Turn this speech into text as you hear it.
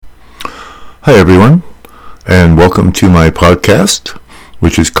Hi everyone, and welcome to my podcast,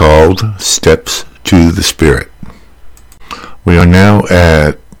 which is called Steps to the Spirit. We are now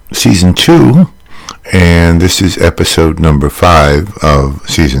at Season 2, and this is episode number 5 of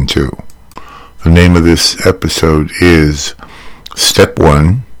Season 2. The name of this episode is Step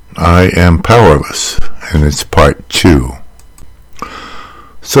 1, I Am Powerless, and it's Part 2.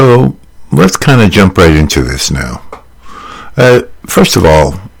 So, let's kind of jump right into this now. First of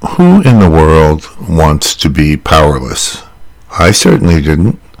all, who in the world wants to be powerless? I certainly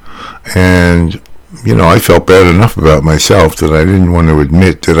didn't. And, I felt bad enough about myself that I didn't want to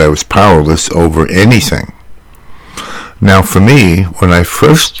admit that I was powerless over anything. Now, for me, when I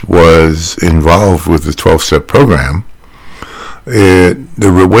first was involved with the 12-step program,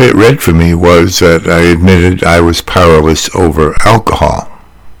 the way it read for me was that I admitted I was powerless over alcohol.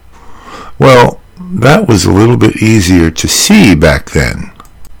 Well, that was a little bit easier to see back then.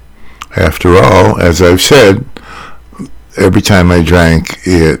 After all, as I've said, every time I drank,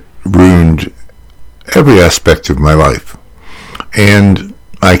 it ruined every aspect of my life. And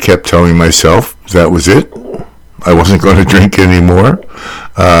I kept telling myself that was it. I wasn't going to drink anymore.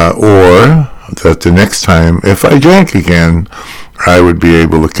 Or that the next time, if I drank again, I would be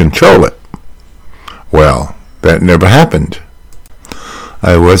able to control it. Well, that never happened.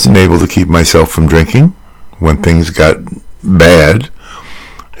 I wasn't able to keep myself from drinking when things got bad.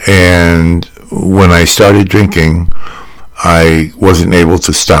 And when I started drinking, I wasn't able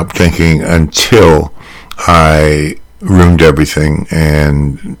to stop drinking until I ruined everything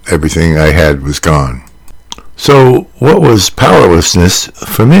and everything I had was gone. So what was powerlessness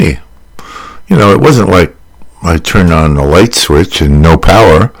for me? It wasn't like I turned on a light switch and no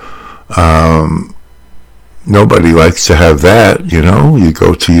power. Nobody likes to have that, You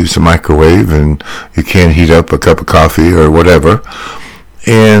go to use the microwave and you can't heat up a cup of coffee or whatever.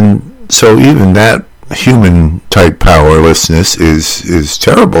 And so even that human-type powerlessness is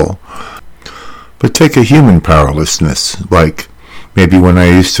terrible. But take a human powerlessness, like maybe when I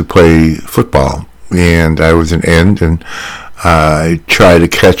used to play football and I was an end and I tried to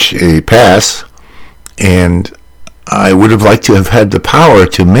catch a pass, and I would have liked to have had the power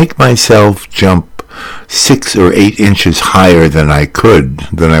to make myself jump 6 or 8 inches higher than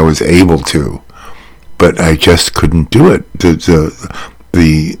I was able to. But I just couldn't do it.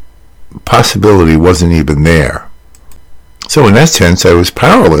 The possibility wasn't even there. So in that sense, I was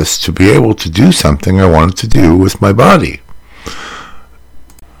powerless to be able to do something I wanted to do with my body.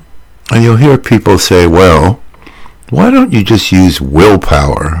 And you'll hear people say, well, why don't you just use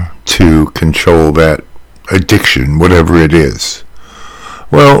willpower to control that addiction, whatever it is?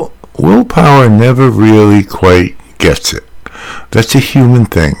 Well, willpower never really quite gets it. That's a human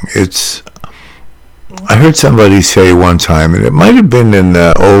thing. I heard somebody say one time, and it might have been in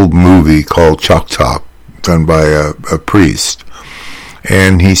the old movie called Chalk Talk, done by a priest,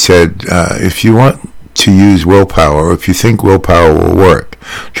 and he said, if you want to use willpower, or if you think willpower will work,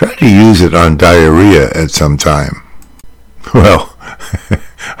 try to use it on diarrhea at some time. Well, I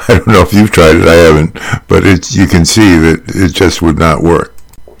don't know if you've tried it, I haven't, but you can see that it just would not work.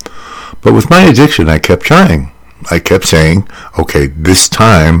 But with my addiction, I kept trying. I kept saying, okay, this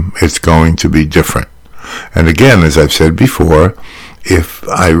time it's going to be different. And again, as I've said before, if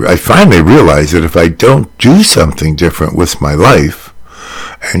I finally realized that if I don't do something different with my life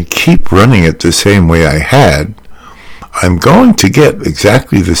and keep running it the same way I had, I'm going to get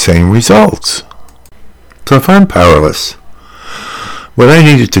exactly the same results. So if I'm powerless, what I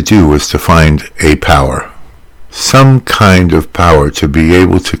needed to do was to find a power, some kind of power to be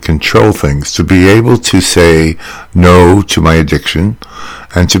able to control things, to be able to say no to my addiction,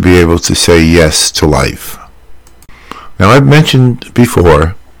 and to be able to say yes to life. Now, I've mentioned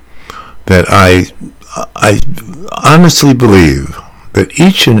before that I honestly believe that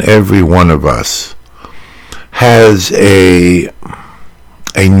each and every one of us has a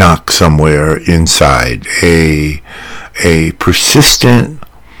knock somewhere inside, a persistent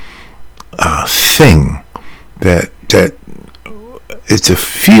thing that it's a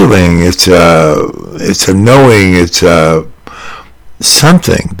feeling, it's a knowing, it's a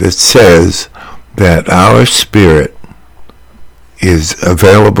something that says that our spirit is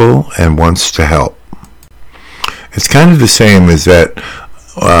available and wants to help. It's kind of the same as that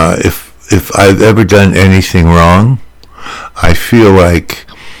if I've ever done anything wrong, I feel like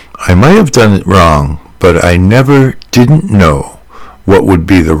I might have done it wrong, but I didn't know what would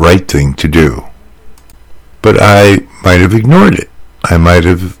be the right thing to do. But I might have ignored it. I might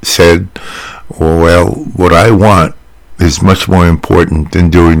have said, well, what I want is much more important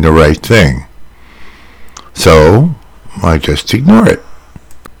than doing the right thing. So I just ignore it.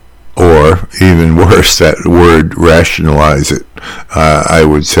 or even worse, that word rationalize it. I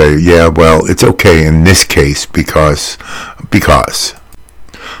would say, yeah, well, it's okay in this case because.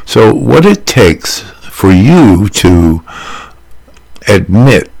 So what it takes for you to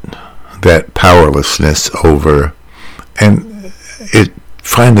admit that powerlessness over, and it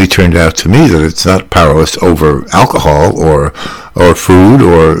finally turned out to me that it's not powerless over alcohol or food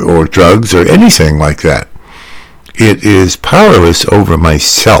or drugs or anything like that. It is powerless over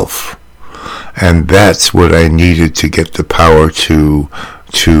myself, and that's what I needed to get the power to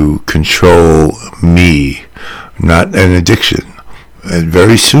control me, not an addiction. And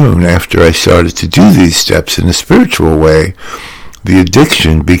very soon after I started to do these steps in a spiritual way, the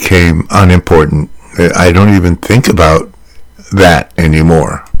addiction became unimportant. I don't even think about that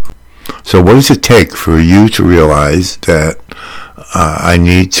anymore. So what does it take for you to realize that I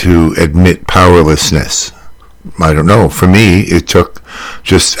need to admit powerlessness? I don't know. For me, it took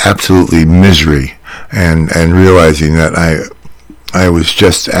just absolutely misery and realizing that I was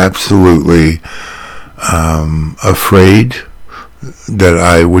just absolutely afraid that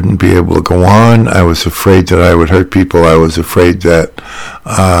I wouldn't be able to go on. I was afraid that I would hurt people. I was afraid that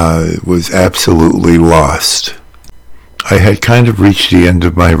I was absolutely lost. I had kind of reached the end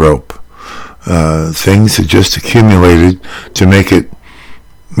of my rope. Things had just accumulated to make it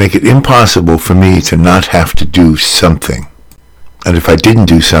impossible for me to not have to do something. And if I didn't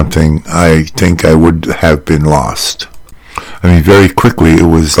do something, I think I would have been lost. I mean, very quickly, it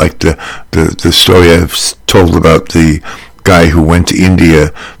was like the story I've told about the guy who went to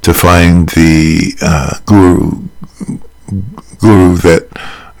India to find the guru that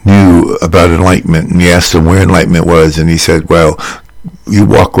knew about enlightenment, and he asked him where enlightenment was, and he said, well, you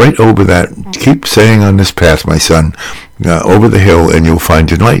walk right over that, keep saying on this path, my son, over the hill, and you'll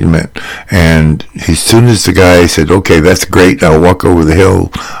find enlightenment. And as soon as the guy said, okay, that's great, I'll walk over the hill,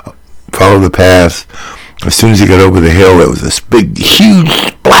 follow the path, as soon as he got over the hill, there was this big, huge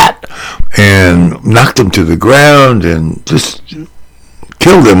splat, and knocked him to the ground, and just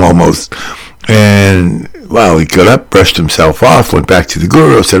killed him almost. And, well, he got up, brushed himself off, went back to the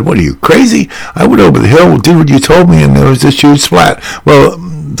guru, said, what are you, crazy? I went over the hill, did what you told me, and there was this huge splat. Well,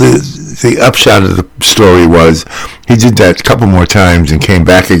 the upshot of the story was he did that a couple more times and came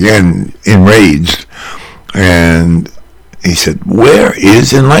back again enraged. And he said, where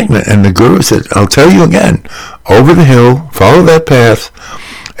is enlightenment? And the guru said, I'll tell you again, over the hill, follow that path,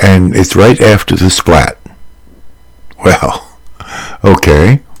 and it's right after the splat. Well,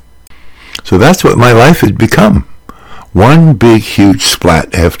 okay. So that's what my life had become. One big, huge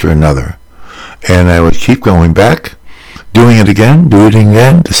splat after another. And I would keep going back, doing it again,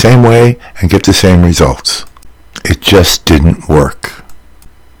 the same way, and get the same results. It just didn't work.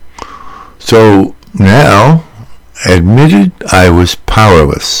 So now, admitted I was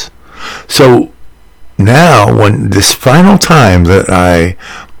powerless. So now, when this final time that I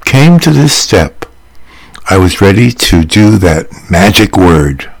came to this step, I was ready to do that magic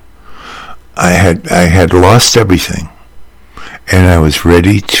word. I had lost everything, and I was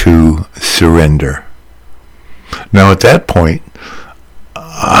ready to surrender. Now, at that point,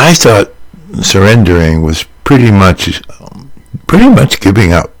 I thought surrendering was pretty much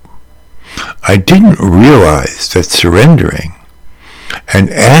giving up. I didn't realize that surrendering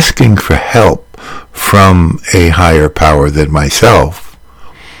and asking for help from a higher power than myself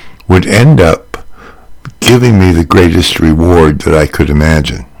would end up giving me the greatest reward that I could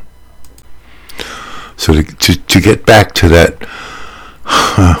imagine. So to get back to that,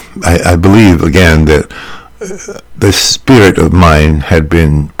 I believe again that the spirit of mine had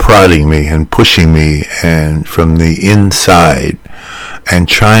been prodding me and pushing me and from the inside and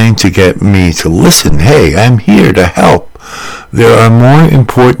trying to get me to listen. Hey, I'm here to help. There are more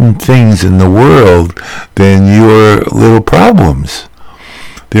important things in the world than your little problems.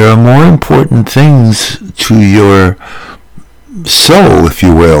 There are more important things to your soul, if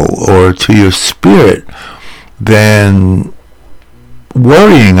you will, or to your spirit than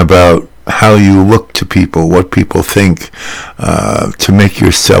worrying about how you look to people, what people think, to make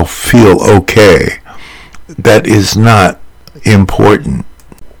yourself feel okay. That is not important.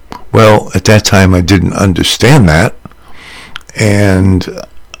 Well, at that time I didn't understand that,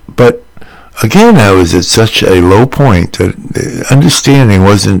 but again I was at such a low point that understanding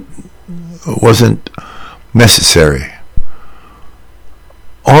wasn't necessary.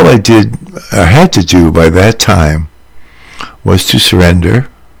 All I had to do by that time was to surrender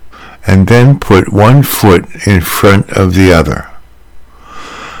and then put one foot in front of the other.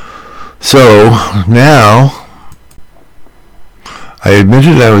 So now I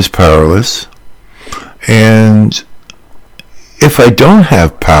admitted I was powerless, and if I don't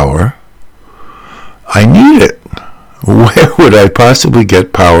have power, I need it. Where would I possibly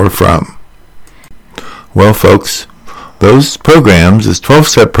get power from? Well, folks, those programs, this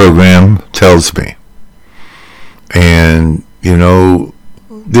 12-step program tells me. And,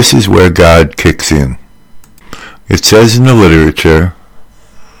 this is where God kicks in. It says in the literature,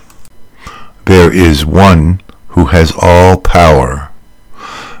 there is one who has all power.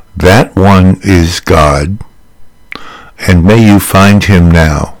 That one is God, and may you find him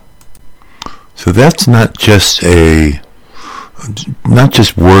now. So that's not just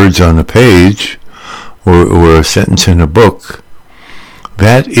words on a page or a sentence in a book.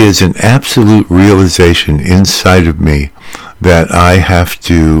 That is an absolute realization inside of me that I have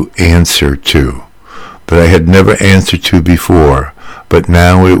to answer to, that I had never answered to before, but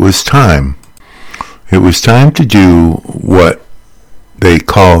now it was time. It was time to do what they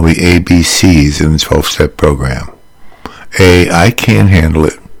call the ABCs in the 12-step program. A, I can't handle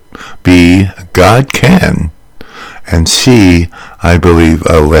it. B, God can. And C, I believe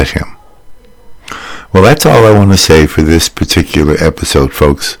I'll let him. Well, that's all I want to say for this particular episode,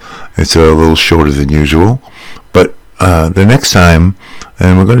 folks. It's a little shorter than usual. But the next time,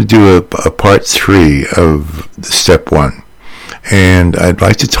 and we're going to do a part 3 of step 1. And I'd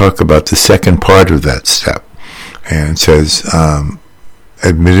like to talk about the second part of that step. And it says,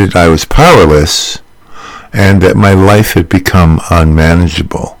 admitted I was powerless and that my life had become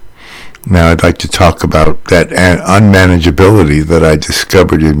unmanageable. Now I'd like to talk about that unmanageability that I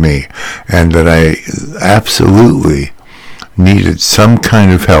discovered in me, and that I absolutely needed some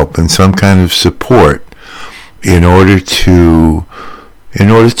kind of help and some kind of support in order to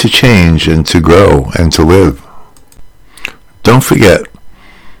change and to grow and to live. Don't forget,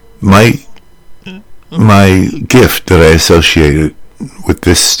 my gift that I associated with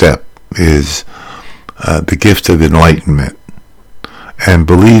this step is the gift of enlightenment. And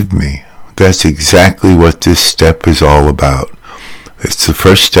believe me, that's exactly what this step is all about. It's the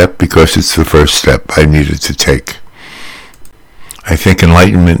first step because it's the first step I needed to take. I think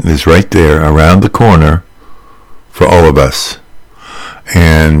enlightenment is right there around the corner for all of us.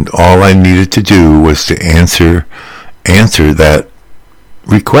 And all I needed to do was to answer that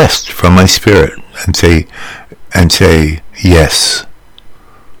request from my spirit and say yes.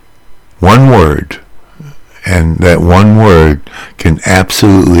 One word. And that one word can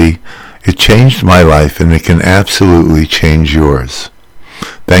it changed my life, and it can absolutely change yours.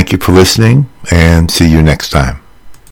 Thank you for listening, and see you next time.